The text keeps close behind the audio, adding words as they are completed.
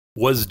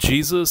Was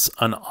Jesus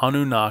an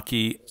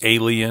Anunnaki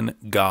alien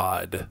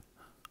god?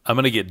 I'm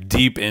going to get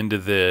deep into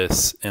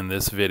this in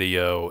this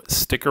video.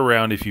 Stick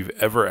around if you've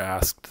ever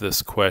asked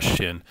this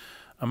question.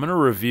 I'm going to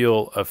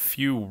reveal a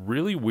few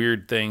really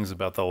weird things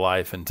about the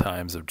life and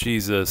times of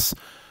Jesus,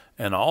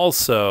 and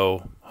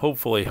also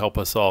hopefully help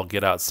us all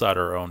get outside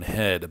our own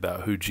head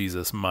about who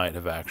Jesus might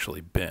have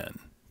actually been.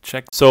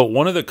 So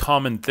one of the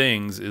common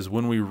things is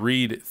when we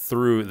read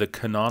through the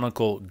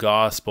canonical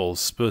Gospels,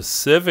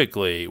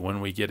 specifically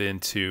when we get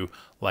into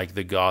like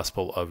the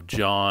Gospel of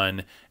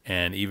John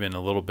and even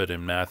a little bit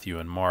in Matthew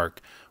and Mark,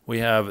 we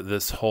have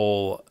this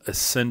whole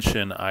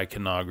ascension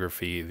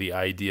iconography, the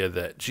idea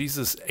that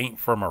Jesus ain't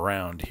from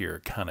around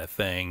here kind of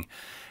thing.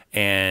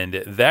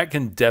 And that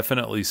can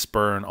definitely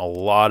spurn a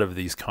lot of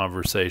these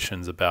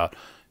conversations about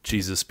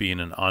Jesus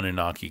being an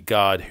Anunnaki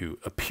god who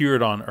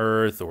appeared on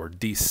earth or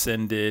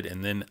descended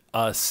and then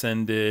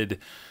ascended,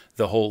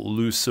 the whole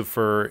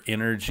Lucifer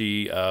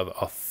energy of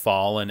a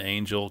fallen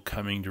angel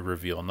coming to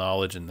reveal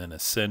knowledge and then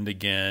ascend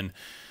again.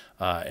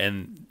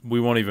 And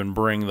we won't even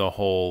bring the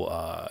whole,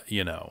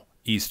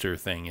 Easter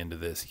thing into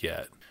this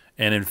yet.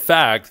 And in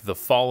fact, the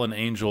fallen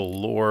angel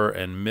lore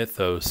and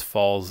mythos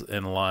falls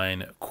in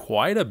line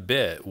quite a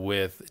bit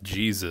with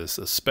Jesus,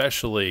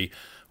 especially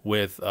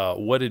with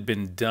what had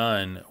been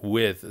done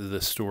with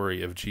the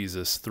story of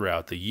Jesus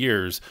throughout the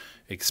years,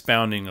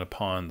 expounding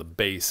upon the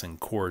base and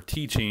core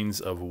teachings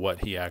of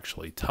what he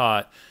actually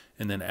taught,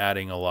 and then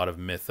adding a lot of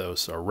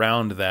mythos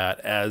around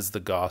that as the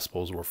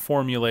Gospels were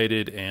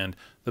formulated and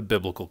the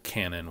biblical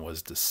canon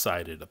was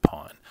decided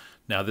upon.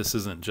 Now, this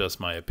isn't just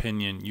my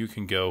opinion. You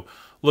can go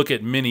look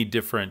at many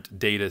different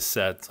data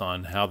sets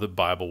on how the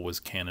Bible was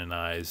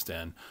canonized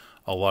and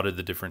a lot of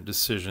the different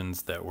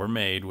decisions that were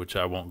made, which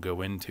I won't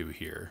go into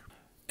here.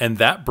 And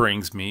that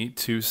brings me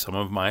to some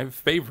of my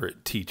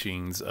favorite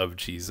teachings of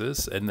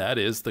Jesus, and that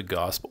is the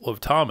Gospel of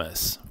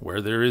Thomas,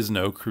 where there is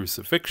no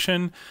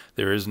crucifixion,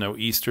 there is no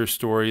Easter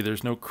story,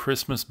 there's no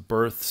Christmas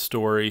birth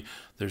story,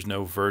 there's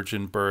no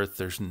virgin birth,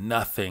 there's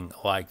nothing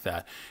like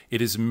that.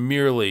 It is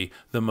merely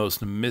the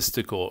most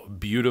mystical,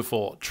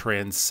 beautiful,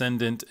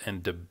 transcendent,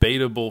 and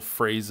debatable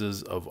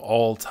phrases of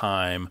all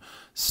time,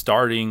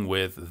 starting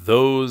with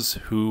those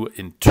who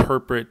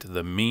interpret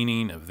the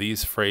meaning of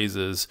these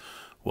phrases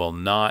will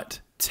not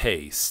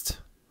taste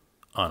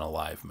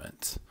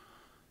unalivement.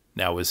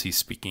 Now, is he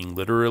speaking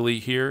literally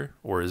here,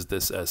 or is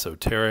this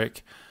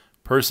esoteric?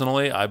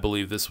 Personally, I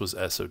believe this was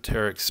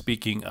esoteric,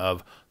 speaking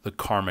of the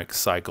karmic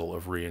cycle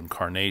of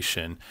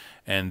reincarnation,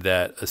 and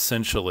that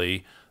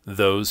essentially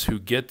those who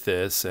get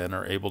this and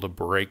are able to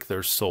break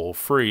their soul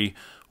free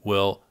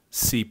will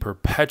see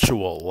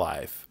perpetual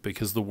life,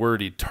 because the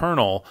word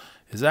eternal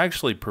is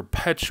actually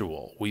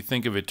perpetual. We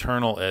think of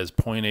eternal as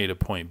point A to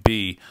point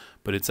B,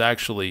 but it's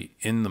actually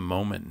in the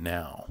moment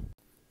now.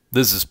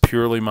 This is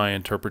purely my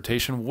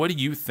interpretation. What do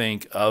you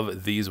think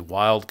of these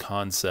wild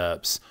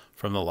concepts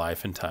from the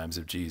life and times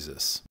of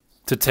Jesus?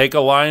 To take a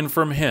line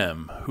from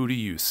him, who do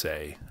you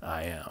say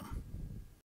I am?